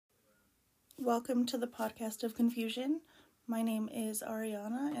Welcome to the podcast of confusion. My name is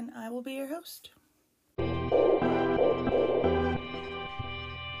Ariana and I will be your host.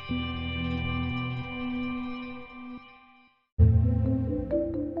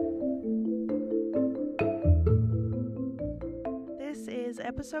 This is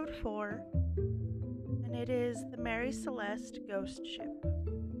episode 4, and it is the Mary Celeste ghost ship.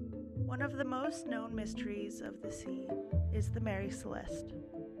 One of the most known mysteries of the sea is the Mary Celeste.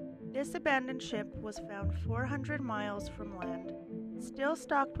 This abandoned ship was found 400 miles from land, still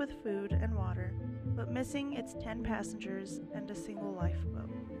stocked with food and water, but missing its 10 passengers and a single lifeboat.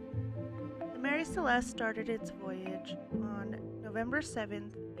 The Mary Celeste started its voyage on November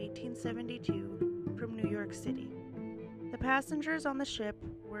 7, 1872, from New York City. The passengers on the ship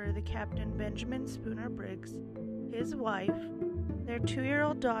were the Captain Benjamin Spooner Briggs, his wife, their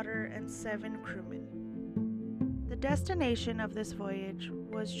 2-year-old daughter, and 7 crewmen. The destination of this voyage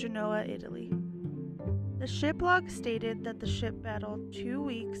was Genoa, Italy. The ship log stated that the ship battled 2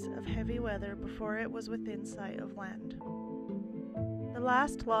 weeks of heavy weather before it was within sight of land. The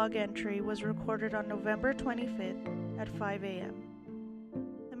last log entry was recorded on November 25th at 5 a.m.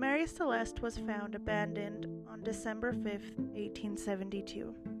 The Mary Celeste was found abandoned on December 5th,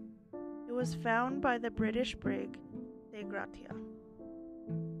 1872. It was found by the British brig De Gratia.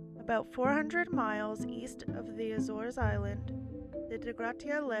 About 400 miles east of the Azores Island, the De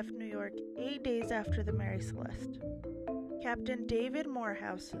Gratia left New York 8 days after the Mary Celeste. Captain David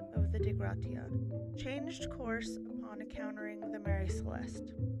Morehouse of the De Gratia changed course upon encountering the Mary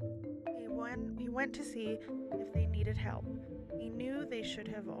Celeste. He went to see if they needed help. He knew they should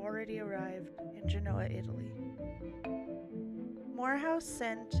have already arrived in Genoa, Italy. Morehouse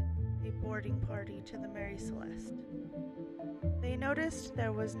sent a boarding party to the Mary Celeste. They noticed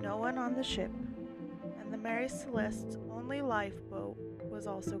there was no one on the ship, and the Mary Celeste's only lifeboat was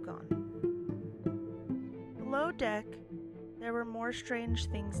also gone. Below deck, there were more strange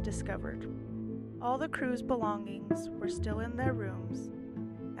things discovered. All the crew's belongings were still in their rooms,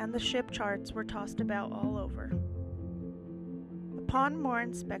 and the ship charts were tossed about all over. Upon more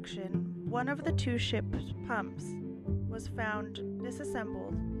inspection, one of the 2 ship's pumps was found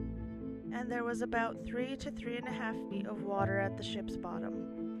disassembled, and there was about 3 to 3.5 feet of water at the ship's bottom.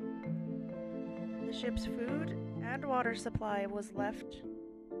 The ship's food and water supply was left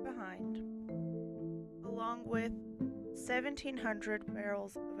behind, along with 1,700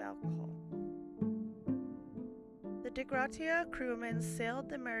 barrels of alcohol. The De Gratia crewmen sailed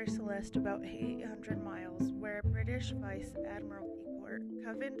the Mary Celeste about 800 miles, where a British Vice Admiralty court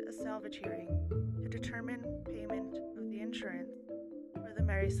convened a salvage hearing to determine payment of the insurance for the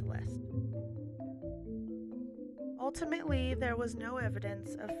Mary Celeste. Ultimately, there was no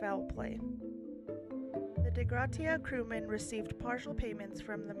evidence of foul play. The De Gratia crewmen received partial payments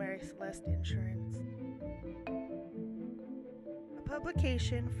from the Mary Celeste insurance. A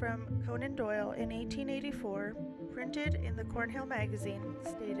publication from Conan Doyle in 1884, printed in the Cornhill magazine,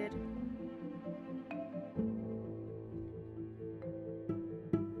 stated,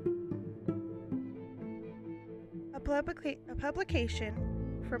 A publication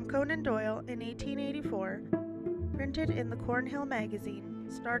from Conan Doyle in 1884, printed in the Cornhill magazine,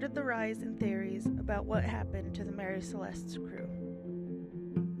 started the rise in theories about what happened to the Mary Celeste's crew.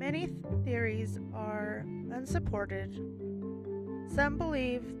 Many theories are unsupported. Some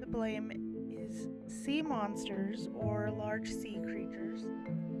believe the blame is sea monsters or large sea creatures,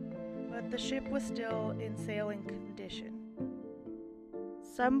 but the ship was still in sailing condition.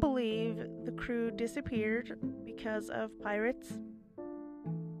 Some believe the crew disappeared because of pirates,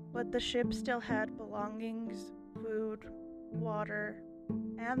 but the ship still had belongings, food, water,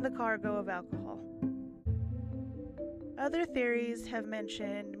 and the cargo of alcohol. Other theories have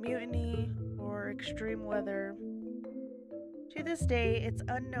mentioned mutiny or extreme weather. To this day, it's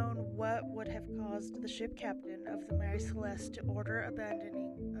unknown what would have caused the ship captain of the Mary Celeste to order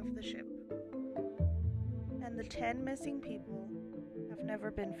abandoning of the ship. And the 10 missing people have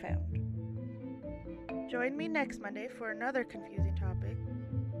never been found. Join me next Monday for another confusing topic.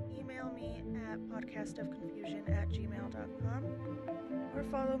 Email me at podcastofconfusion@gmail.com or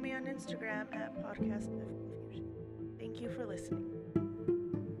follow me on Instagram at podcastofconfusion. Thank you for listening.